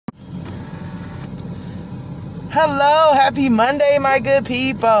Hello, happy Monday, my good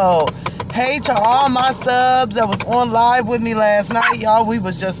people. Hey to all my subs that was on live with me last night, y'all. We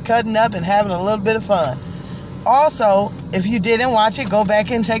was just cutting up and having a little bit of fun. Also, if you didn't watch it, go back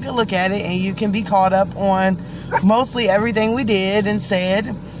and take a look at it, and you can be caught up on mostly everything we did and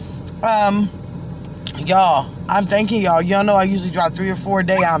said. Y'all, I'm thanking y'all. Y'all know I usually drop 3 or 4 a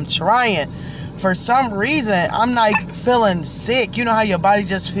day. I'm trying. For some reason, I'm like feeling sick. You know how your body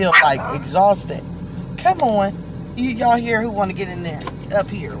just feels like exhausted. Come on. Y'all here who want to get in there? Up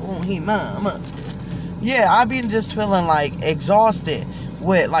here. Oh, he mama. Yeah, I've been just feeling like exhausted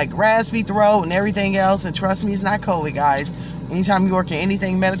with like raspy throat and everything else. And trust me, it's not COVID, guys. Anytime you work in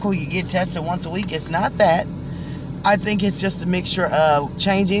anything medical, you get tested once a week. It's not that. I think it's just a mixture of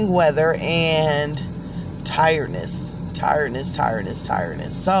changing weather and tiredness.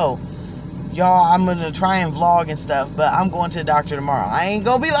 So, y'all, I'm going to try and vlog and stuff, but I'm going to the doctor tomorrow. I ain't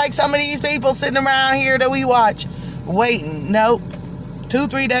going to be like some of these people sitting around here that we watch waiting. Nope.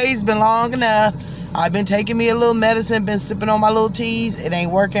 2-3 days been long enough. I've been taking me a little medicine, been sipping on my little teas. It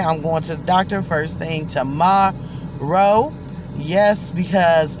ain't working. I'm going to the doctor first thing tomorrow. Yes,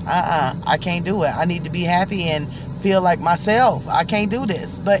 because I can't do it. I need to be happy and feel like myself. I can't do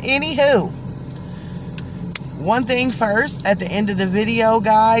this. But anywho, one thing first, at the end of the video,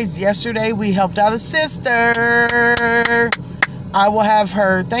 guys, yesterday we helped out a sister. I will have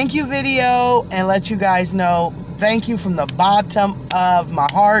her thank you video and let you guys know thank you from the bottom of my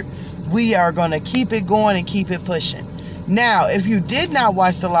heart. We are going to keep it going and keep it pushing. Now, if you did not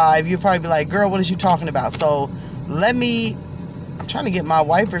watch the live, you'll probably be like, girl, what is you talking about? So I'm trying to get my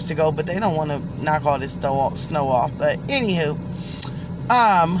wipers to go, but they don't want to knock all this snow off. But anywho,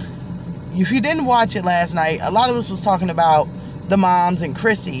 if you didn't watch it last night, a lot of us was talking about the moms and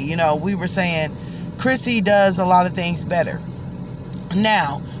Chrissy. You know, we were saying Chrissy does a lot of things better.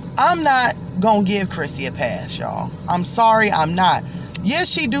 Now, I'm not going to give Chrissy a pass, y'all. I'm sorry, I'm not. Yes,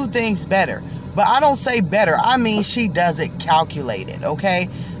 she do things better, but I don't say better. I mean, she does it calculated, okay?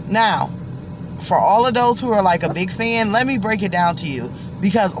 Now, for all of those who are like a big fan, let me break it down to you.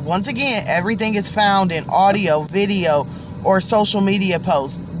 Because, once again, everything is found in audio, video, or social media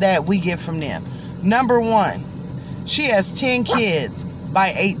posts that we get from them. Number one, she has 10 kids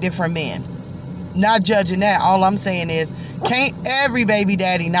by 8 different men. Not judging that. All I'm saying is, can't every baby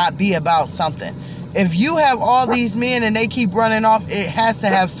daddy not be about something? If you have all these men and they keep running off, it has to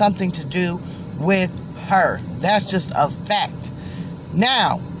have something to do with her. That's just a fact.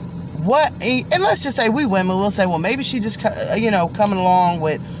 Now, and let's just say we women will say, well, maybe she just, coming along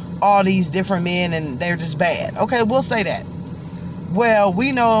with all these different men and they're just bad. Okay, we'll say that. Well,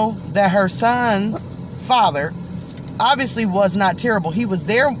 we know that her son's father obviously was not terrible. He was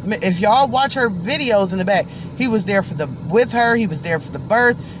there. If y'all watch her videos in the back, he was there with her. He was there for the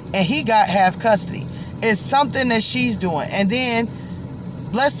birth, and he got half custody. It's something that she's doing. And then,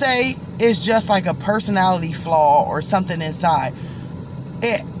 let's say it's just like a personality flaw or something inside.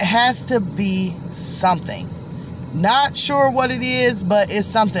 It has to be something. Not sure what it is, but it's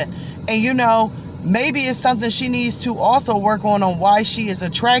something. And maybe it's something she needs to also work on why she is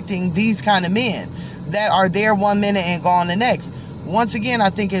attracting these kind of men that are there 1 minute and gone the next. Once again, I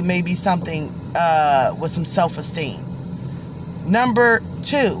think it may be something with some self-esteem. Number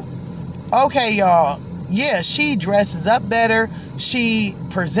 2. Okay, y'all. Yeah, she dresses up better. She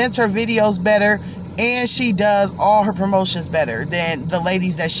presents her videos better. And she does all her promotions better than the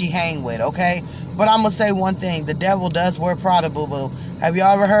ladies that she hang with, okay? But I'm going to say one thing. The devil does wear Prada, boo-boo. Have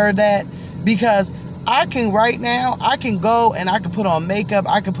y'all ever heard that? Because I can go and I can put on makeup.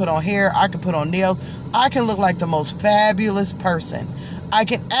 I can put on hair. I can put on nails. I can look like the most fabulous person. I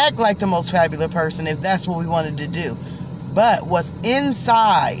can act like the most fabulous person if that's what we wanted to do. But what's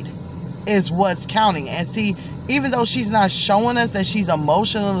inside is what's counting. And see, even though she's not showing us that she's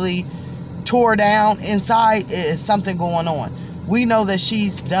emotionally tore down, inside is something going on. We know that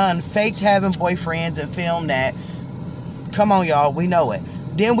she's done faked having boyfriends and filmed that. Come on, y'all. We know it.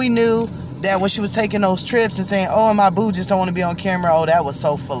 Then we knew that when she was taking those trips and saying, oh, and my boo just don't want to be on camera. Oh, that was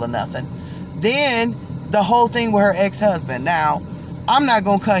so full of nothing. Then the whole thing with her ex-husband. Now, I'm not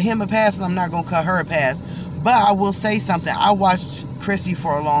going to cut him a pass and I'm not going to cut her a pass. But I will say something. I watched Chrissy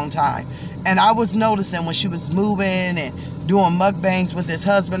for a long time. And I was noticing when she was moving and doing mukbangs with this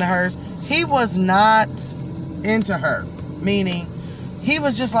husband of hers, he was not into her. Meaning, he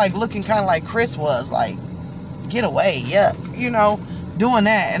was just like looking kind of like Chris was. Like, get away, yuck. Doing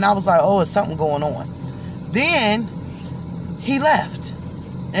that. And I was like, oh, it's something going on. Then, he left.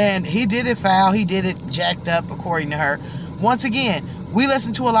 And he did it foul. He did it jacked up, according to her. Once again, we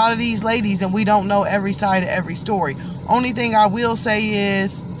listen to a lot of these ladies and we don't know every side of every story. Only thing I will say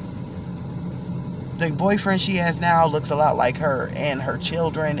is the boyfriend she has now looks a lot like her and her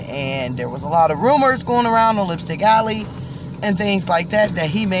children, and there was a lot of rumors going around on Lipstick Alley and things like that, that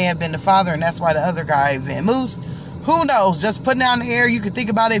he may have been the father, and that's why the other guy, Van Moose, who knows, just putting down the air. You can think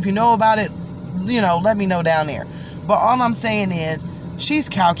about it. If you know about it, you know, let me know down there. But all I'm saying is, she's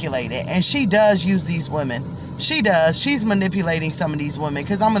calculated, and she does use these women. She does. She's manipulating some of these women,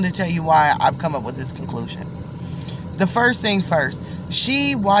 because I'm going to tell you why I've come up with this conclusion. The first thing first,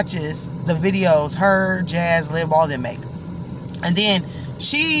 she watches the videos her, Jazz, Liv, all them make. And then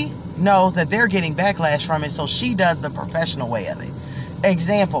she knows that they're getting backlash from it, so she does the professional way of it.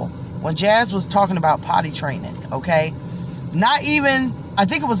 Example, when Jazz was talking about potty training, okay? Not even, I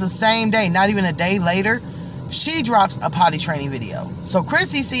think it was the same day, not even a day later, she drops a potty training video. So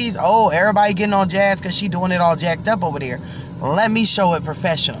Chrissy sees, oh, everybody getting on Jazz because she doing it all jacked up over there. Let me show it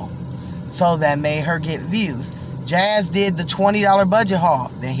professional. So that made her get views. Jazz did the $20 budget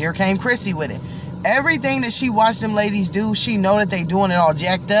haul. Then here came Chrissy with it. Everything that she watched them ladies do, she know that they doing it all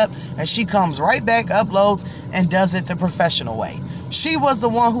jacked up, and she comes right back, uploads, and does it the professional way. She was the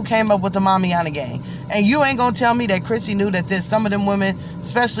one who came up with the Mamiana gang. And you ain't gonna tell me that Chrissy knew that some of them women,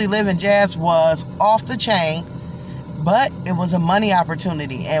 especially Liv and Jazz, was off the chain. But it was a money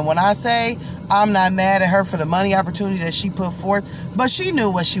opportunity. And when I say I'm not mad at her for the money opportunity that she put forth, but she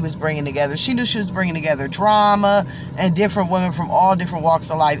knew what she was bringing together. She knew she was bringing together drama and different women from all different walks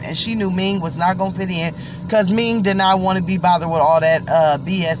of life. And she knew Ming was not going to fit in, because Ming did not want to be bothered with all that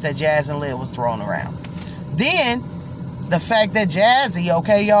BS that Jazz and Liv was throwing around. Then, the fact that Jazzy,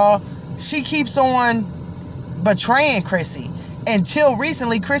 okay, y'all, she keeps on betraying Chrissy. Until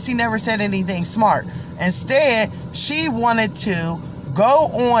recently, Chrissy never said anything smart. Instead, she wanted to go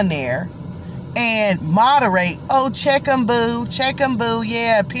on there and moderate, oh, check 'em boo,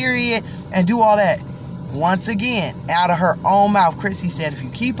 yeah, period, and do all that. Once again, out of her own mouth, Chrissy said, if you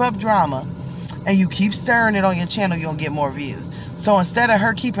keep up drama and you keep stirring it on your channel, you'll get more views. So instead of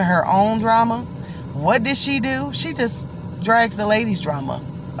her keeping her own drama, what did she do? She just drags the ladies' drama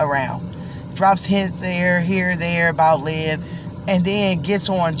around. Drops hints there, here, there about Liv, and then gets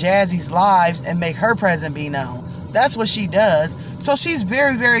on Jazzy's lives and make her presence be known. That's what she does. So she's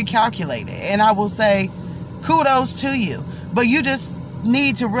very, very calculated. And I will say, kudos to you. But you just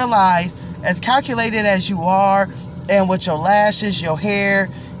need to realize, as calculated as you are, and with your lashes, your hair,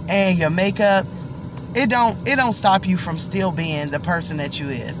 and your makeup, it don't stop you from still being the person that you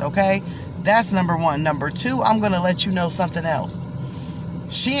is, okay? That's number one. Number two, I'm going to let you know something else.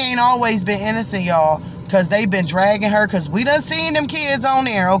 She ain't always been innocent, y'all, because they've been dragging her, because we done seen them kids on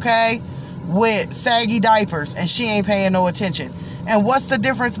there, okay, with saggy diapers, and she ain't paying no attention. And what's the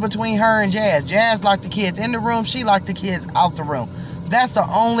difference between her and Jazz? Jazz locked the kids in the room, she locked the kids out the room. That's the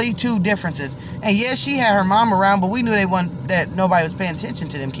only two differences. And yes, she had her mom around, but we knew that nobody was paying attention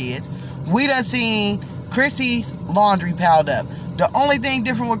to them kids. We done seen Chrissy's laundry piled up. The only thing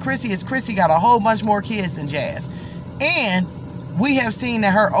different with Chrissy is Chrissy got a whole bunch more kids than Jazz. And we have seen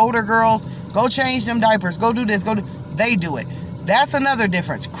that her older girls, go change them diapers, go do this, they do it. That's another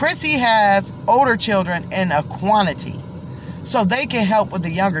difference. Chrissy has older children in a quantity, so they can help with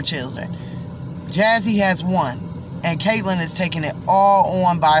the younger children. Jazzy has one, and Caitlyn is taking it all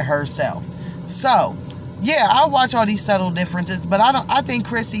on by herself. So, yeah, I watch all these subtle differences, but I think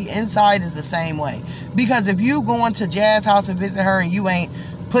Chrissy inside is the same way. Because if you go into Jazz's house and visit her and you ain't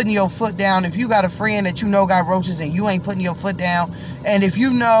putting your foot down, if you got a friend that you know got roaches and you ain't putting your foot down, and if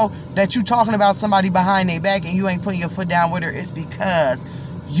you know that you talking about somebody behind their back and you ain't putting your foot down with her, it's because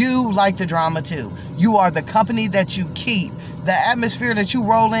you like the drama too. You are the company that you keep. The atmosphere that you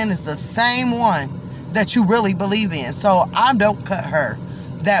roll in is the same one that you really believe in. So I don't cut her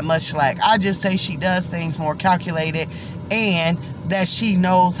that much slack. I just say she does things more calculated, and that she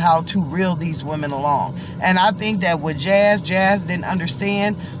knows how to reel these women along. And I think that with Jazz didn't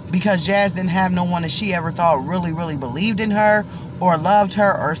understand, because Jazz didn't have no one that she ever thought really, really believed in her or loved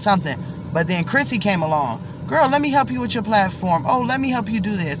her or something. But then Chrissy came along. Girl, let me help you with your platform. Oh, let me help you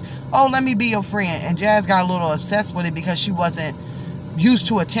do this. Oh, let me be your friend. And Jazz got a little obsessed with it because she wasn't used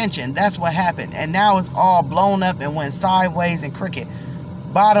to attention. That's what happened. And now it's all blown up and went sideways and crooked.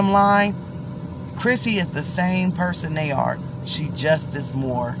 Bottom line, Chrissy is the same person they are. She just is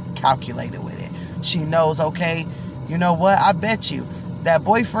more calculated with it. She knows, okay, you know what? I bet you that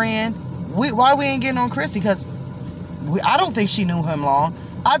boyfriend, why we ain't getting on Chrissy? Because I don't think she knew him long.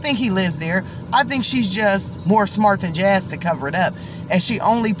 I think he lives there. I think she's just more smart than Jazz to cover it up. And she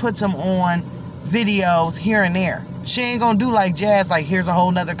only puts him on videos here and there. She ain't gonna do like Jazz, like here's a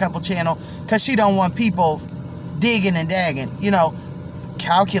whole nother couple channel, because she don't want people digging and dagging, you know,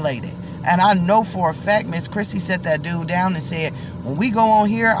 calculated. And I know for a fact Miss Chrissy set that dude down and said, when we go on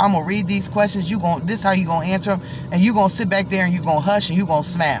here, I'm going to read these questions. This is how you going to answer them. And you going to sit back there and you going to hush and you going to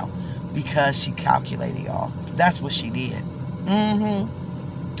smile. Because she calculated, y'all. That's what she did.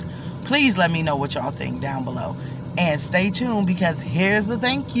 Please let me know what y'all think down below. And stay tuned because here's the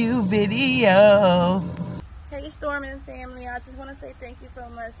thank you video. Hey Storm and family, I just want to say thank you so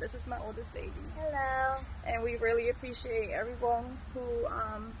much. This is my oldest baby. Hello. And we really appreciate everyone who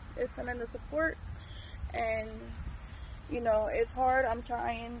is sending the support. And you know, it's hard, I'm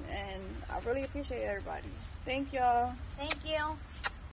trying, and I really appreciate everybody. Thank y'all. Thank you.